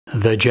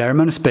The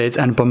German Spitz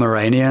and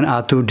Pomeranian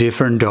are two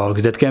different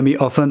dogs that can be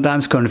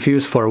oftentimes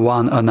confused for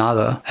one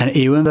another. And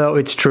even though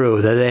it's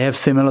true that they have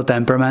similar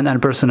temperament and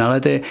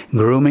personality,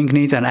 grooming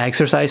needs and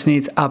exercise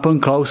needs,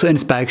 upon closer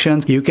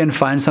inspections you can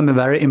find some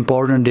very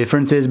important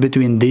differences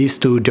between these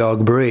two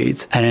dog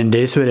breeds. And in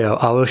this video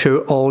I will show you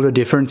all the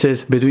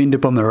differences between the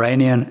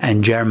Pomeranian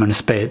and German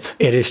Spitz.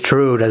 It is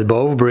true that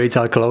both breeds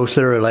are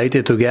closely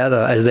related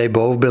together as they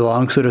both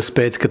belong to the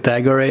Spitz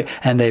category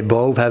and they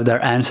both have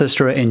their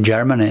ancestry in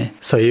Germany.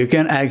 So you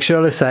can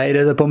actually say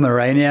that the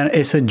Pomeranian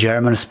is a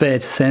German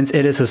Spitz since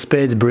it is a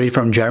Spitz breed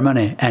from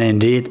Germany, and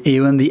indeed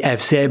even the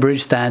FCA breed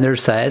standard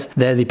says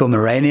that the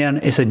Pomeranian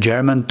is a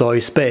German toy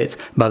Spitz,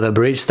 but the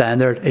breed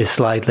standard is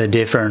slightly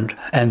different.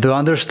 And to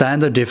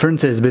understand the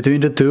differences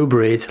between the two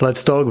breeds,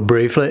 let's talk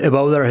briefly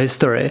about their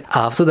history.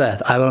 After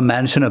that I will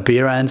mention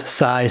appearance,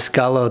 size,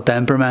 color,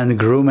 temperament,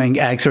 grooming,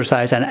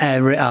 exercise and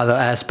every other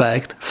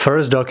aspect.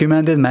 First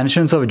documented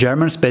mentions of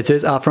German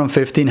Spitzes are from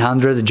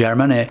 1500s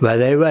Germany, where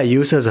they were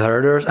used as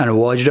herders and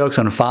watchdogs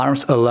on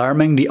farms,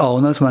 alarming the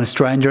owners when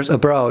strangers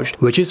approached,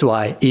 which is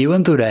why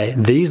even today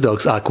these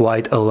dogs are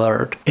quite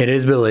alert. It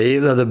is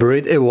believed that the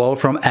breed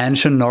evolved from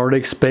ancient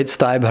Nordic Spitz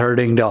type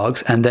herding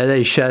dogs and that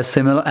they share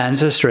similar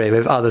ancestry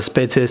with other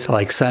Spitzes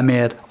like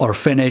Samiet or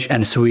Finnish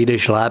and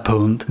Swedish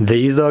Lapphund.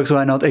 These dogs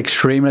were not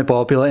extremely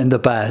popular in the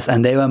past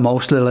and they were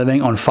mostly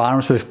living on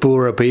farms with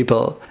poorer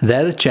people.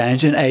 That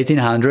changed in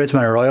 1800s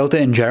when royalty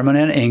in Germany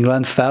and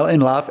England fell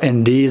in love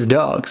in these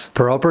dogs.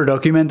 Proper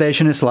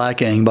documentation is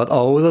lacking, but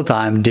over the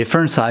time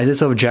different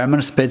sizes of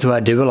German Spitz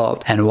were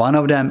developed and one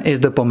of them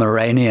is the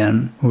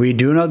Pomeranian. We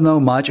do not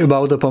know much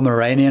about the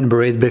Pomeranian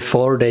breed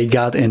before they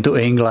got into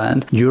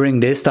England. During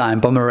this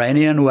time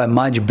Pomeranian were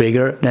much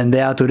bigger than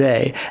they are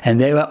today and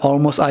they were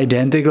almost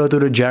identical to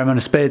the German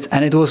Spitz,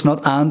 and it was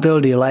not until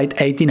the late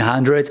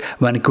 1800s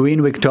when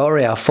Queen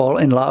Victoria fell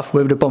in love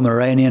with the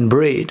Pomeranian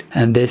breed.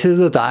 And this is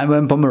the time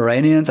when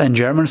Pomeranians and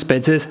German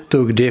Spitzes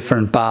took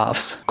different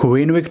paths.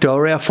 Queen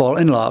Victoria fell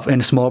in love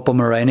in small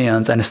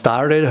Pomeranians and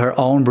started her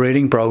own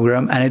breeding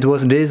program, and it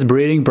was this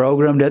breeding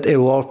program that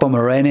evolved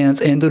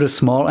Pomeranians into the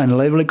small and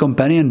lively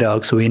companion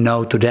dogs we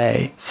know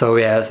today. So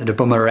yes, the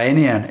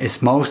Pomeranian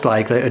is most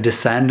likely a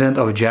descendant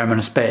of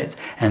German Spitz,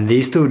 and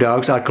these two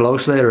dogs are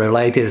closely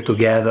related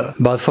together.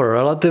 But for a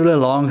relatively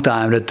long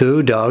time the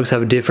two dogs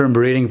have different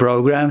breeding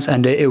programs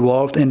and they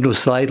evolved into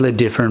slightly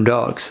different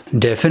dogs.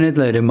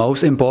 Definitely the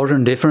most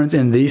important difference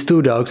in these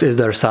two dogs is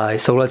their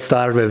size, so let's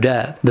start with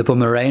that. The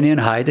Pomeranian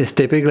height is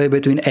typically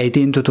between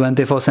 18 to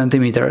 24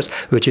 centimeters,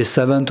 which is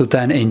 7 to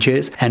 10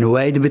 inches, and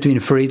weight between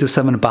 3 to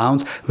 7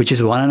 pounds, which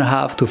is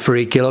 1.5 to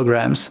 3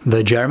 kilograms.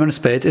 The German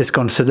Spitz is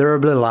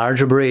considerably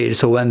larger breed,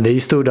 so when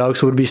these two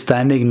dogs would be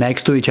standing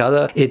next to each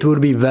other, it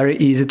would be very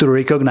easy to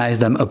recognize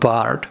them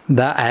apart.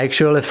 There are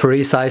actually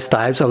three size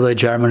types of the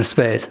German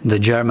Spitz: the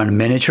German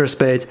Miniature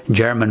Spitz,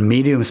 German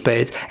Medium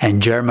Spitz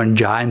and German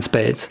Giant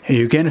Spitz.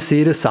 You can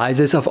see the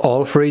sizes of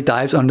all three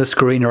types on the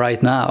screen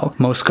right now.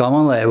 Most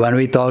commonly when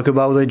we talk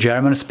about the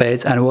German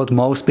Spitz and what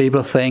most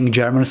people think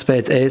German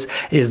Spitz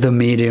is the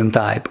medium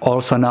type,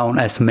 also known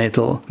as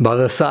Mittel. But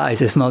the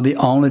size is not the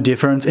only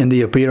difference in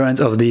the appearance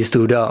of these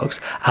two dogs.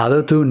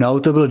 Other two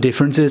notable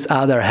differences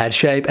are their head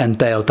shape and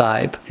tail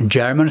type.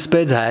 German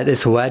Spitz head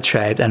is wedge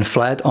shaped and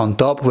flat on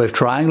top with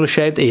triangle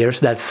shaped ears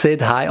that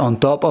sit high on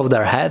top of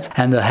their heads,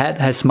 and the head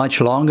has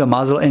much longer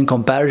muzzle in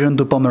comparison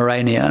to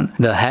Pomeranian.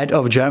 The head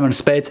of German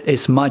Spitz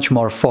is much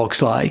more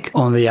fox-like.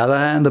 On the other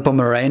hand, the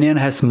Pomeranian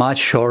has much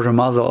shorter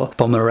muzzle.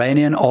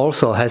 Pomeranian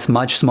also has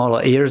much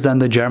smaller ears than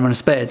the German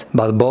Spitz,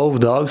 but both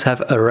dogs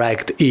have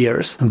erect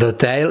ears. The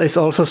tail is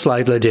also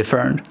slightly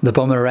different. The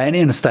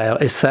Pomeranian's tail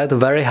is set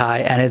very high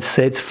and it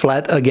sits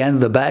flat against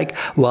the back,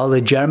 while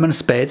the German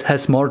Spitz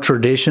has more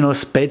traditional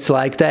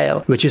Spitz-like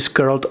tail, which is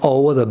curled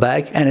over the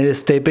back and it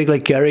is typically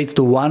carried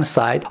to one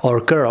side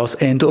or curls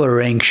into a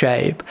ring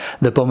shape.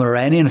 The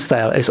Pomeranian's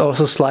tail is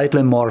also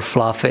slightly more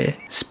fluffy.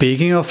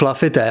 Speaking of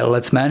fluffy tail,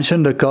 let's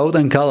mention the coat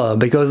and color,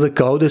 because the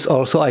coat is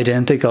also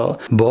identical.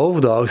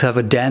 Both dogs have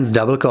a dense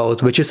double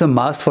coat, which is a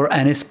must for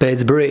any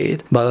Spitz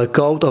breed, but the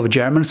coat of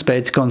German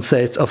Spitz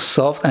consists of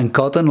soft and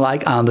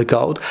cotton-like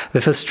undercoat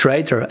with a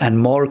straighter and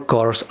more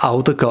coarse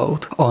outer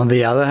coat. On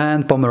the other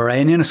hand,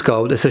 Pomeranian's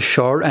coat is a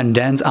short and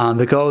dense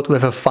undercoat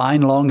with a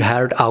fine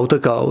long-haired outer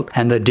coat,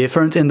 and the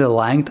difference in the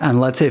length and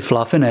let's say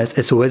fluffiness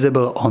is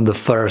visible on the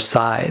fur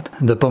side.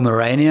 The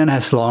Pomeranian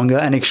has longer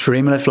and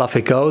extremely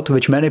fluffy coat,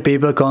 which many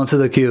people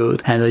consider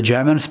cute, and the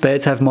German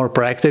Spitz have more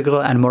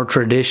practical and more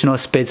traditional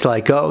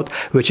Spitz-like coat,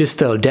 which is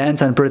still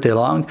dense and pretty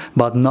long,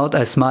 but not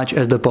as much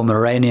as the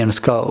Pomeranian's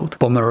coat.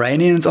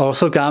 Pomeranians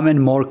also come in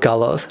more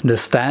colors. The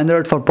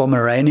standard for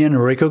Pomeranian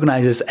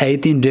recognizes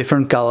 18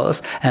 different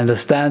colors, and the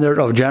standard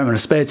of German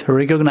Spitz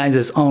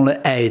recognizes only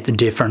 8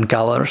 different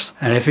colors.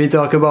 And if we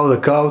talk about the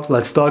coat,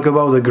 let's talk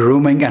about the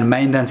grooming and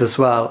maintenance as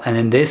well, and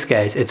in this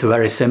case it's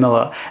very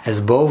similar,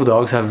 as both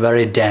dogs have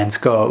very dense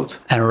coats.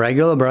 And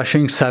regular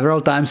brushing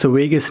several times a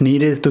week is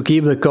needed to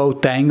keep the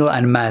coat tangle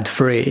and mat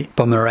free.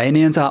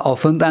 Pomeranians are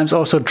oftentimes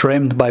also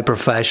trimmed by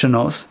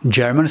professionals.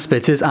 German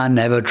Spitzes are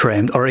never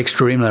trimmed or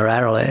extremely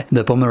rarely.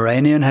 The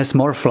Pomeranian has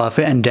more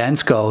fluffy and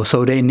dense coat,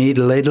 so they need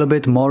a little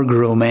bit more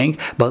grooming,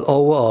 but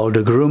overall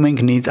the grooming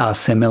needs are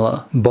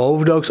similar.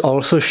 Both dogs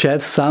also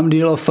shed some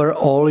deal of fur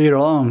all year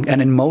long,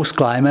 and in most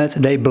climates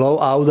they blow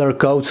out their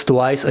coats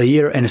twice a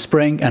year in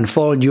spring and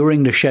fall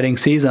during the shedding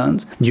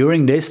seasons.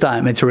 During this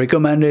time it's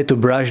recommended to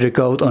brush the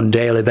coat on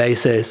daily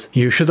basis.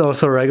 You should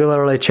also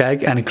regularly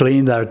check and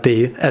clean their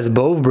teeth, as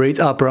both breeds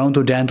are prone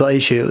to dental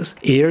issues.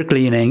 Ear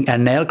cleaning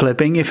and nail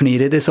clipping if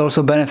needed is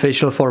also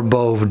beneficial for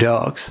both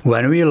dogs.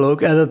 When we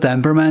look at the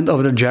temperament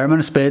of the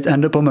German Spitz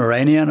and the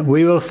Pomeranian,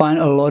 we will find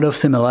a lot of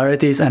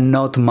similarities and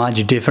not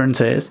much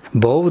differences.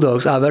 Both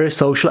dogs are very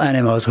social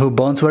animals who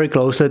bonds very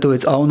closely to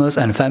its owners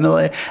and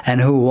family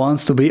and who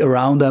wants to be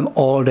around them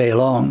all day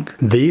long.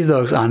 These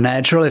dogs are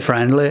naturally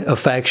friendly,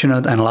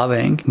 affectionate and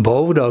loving.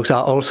 Both dogs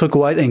are also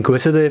quite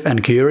inquisitive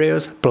and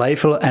curious,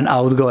 playful and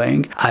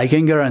outgoing. I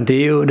can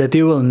guarantee you that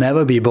you will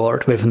never be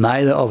bored with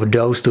neither of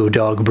those two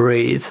dog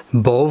breeds.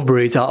 Both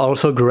breeds are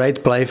also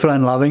great playful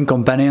and loving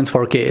companions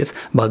for kids,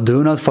 but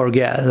do not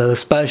forget that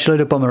especially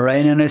the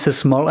Pomeranian is a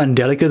small and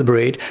delicate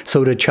breed,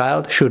 so the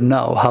child should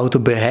know how to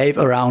behave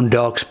around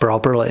dogs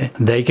properly.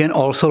 They can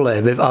also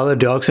live with other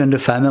dogs in the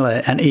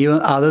family, and even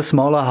other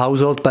smaller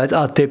household pets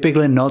are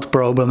typically not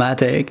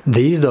problematic.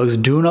 These dogs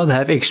do not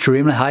have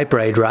extremely high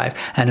prey drive,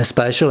 and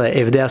especially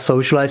if they are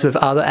socialized with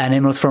other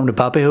animals from the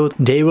puppyhood,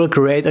 they will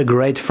create a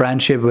great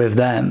friendship with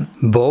them.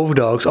 Both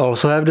dogs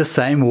also have the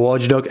same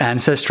watchdog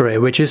ancestry,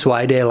 which is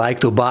why they like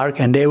to bark,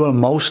 and they will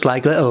most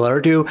likely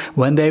alert you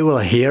when they will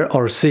hear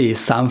or see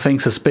something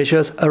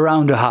suspicious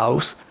around the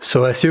house.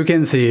 So as you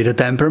can see, the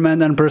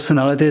temperament and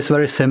personality is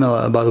very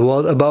similar, but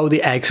what about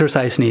the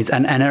exercise needs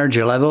and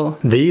energy level?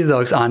 These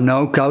dogs are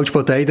no couch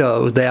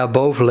potatoes, they are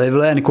both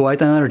lively and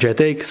quite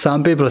energetic.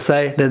 Some people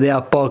say that they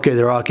are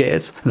pocket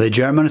rockets. The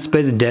German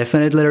Spitz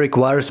definitely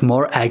requires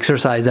more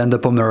exercise than the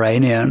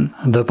Pomeranian.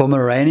 The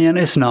Pomeranian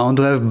is known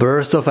to have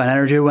bursts of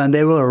energy when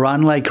they will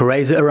run like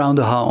crazy around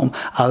the home.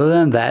 Other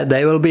than that,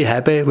 they will be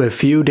happy with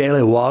few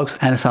daily walks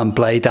and some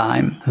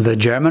playtime. The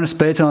German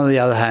Spitz, on the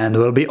other hand,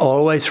 will be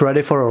always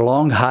ready for a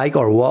long hike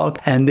or walk,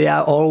 and they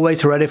are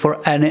always ready for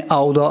any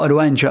outdoor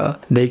adventure.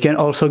 They can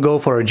also go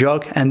for a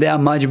jog, and they are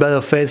much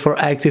better fit for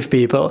active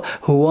people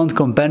who want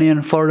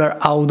companion for their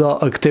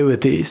outdoor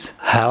activities.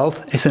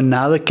 Health is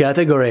another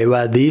category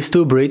where these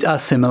two breeds are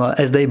similar,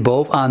 as they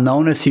both are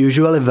known as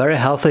usually very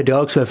healthy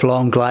dogs with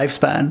long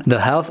lifespan.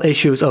 The health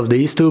issues of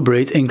these two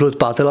breeds include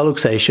patellar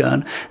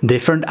luxation,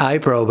 different eye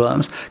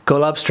problems,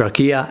 collapsed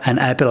trachea and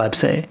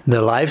epilepsy.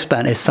 The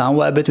lifespan is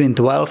somewhere between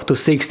 12 to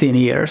 16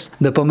 years.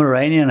 The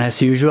Pomeranian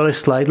has usually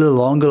slightly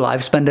longer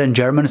lifespan than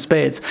German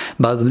Spitz,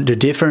 but the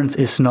difference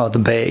is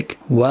not big.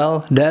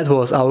 Well, that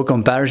was our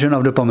comparison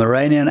of the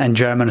Pomeranian and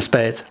German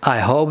Spitz. I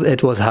hope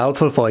it was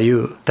helpful for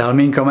you. Tell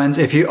me in comments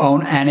if you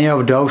own any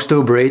of those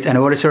two breeds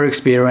and what is your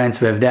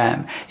experience with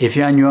them. If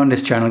you are new on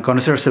this channel,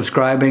 consider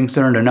subscribing,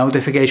 turn the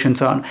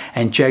notifications on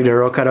and check the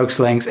Rocadog's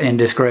links in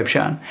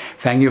description.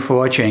 Thank you for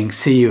watching,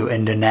 see you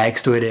in the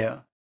next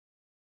video.